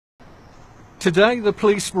Today, the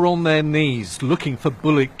police were on their knees looking for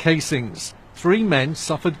bullet casings. 3 men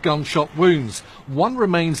suffered gunshot wounds. 1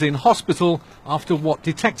 remains in hospital after what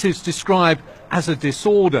detectives describe as a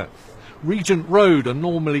disorder. Regent Road, a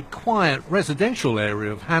normally quiet residential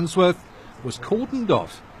area of Handsworth, was cordoned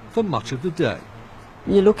off for much of the day.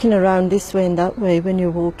 You're looking around this way and that way when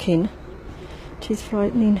you're walking, which is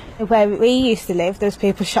frightening. Where we used to live, those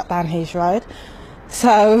people shut down his road.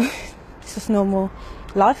 So it's just normal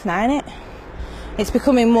life now, isn't it? It's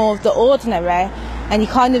becoming more of the ordinary, and you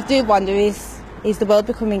kind of do wonder, is the world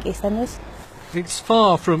becoming EastEnders? It's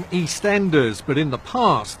far from EastEnders, but in the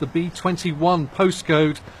past, the B21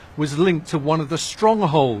 postcode was linked to one of the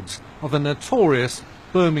strongholds of a notorious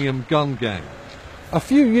Birmingham gun gang. A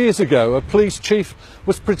few years ago, a police chief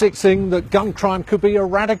was predicting that gun crime could be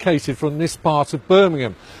eradicated from this part of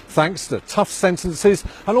Birmingham, thanks to tough sentences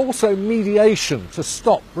and also mediation to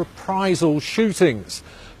stop reprisal shootings.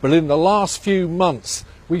 But in the last few months,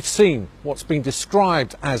 we've seen what's been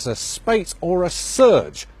described as a spate or a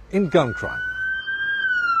surge in gun crime.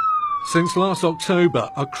 Since last October,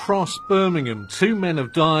 across Birmingham, 2 men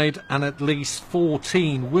have died and at least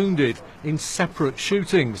 14 wounded in separate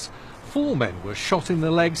shootings. 4 men were shot in the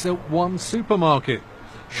legs at one supermarket.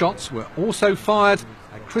 Shots were also fired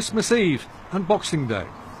at Christmas Eve and Boxing Day.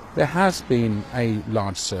 There has been a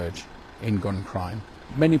large surge in gun crime.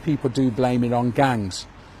 Many people do blame it on gangs,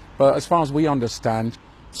 but as far as we understand,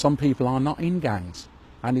 some people are not in gangs,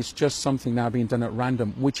 and it's just something now being done at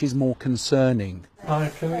random, which is more concerning.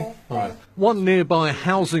 Okay. Right. One nearby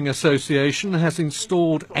housing association has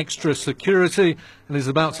installed extra security and is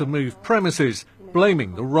about to move premises,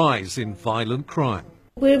 blaming the rise in violent crime.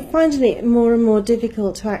 We're finding it more and more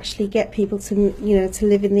difficult to actually get people to, to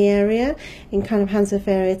live in the area, in kind of Handsworth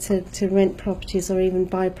area, to rent properties or even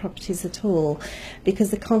buy properties at all,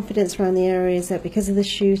 because the confidence around the area is that because of the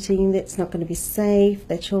shooting, it's not going to be safe,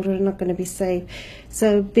 their children are not going to be safe.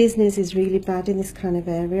 So business is really bad in this kind of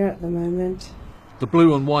area at the moment. The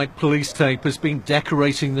blue and white police tape has been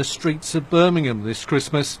decorating the streets of Birmingham this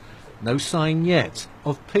Christmas. No sign yet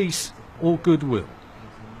of peace or goodwill.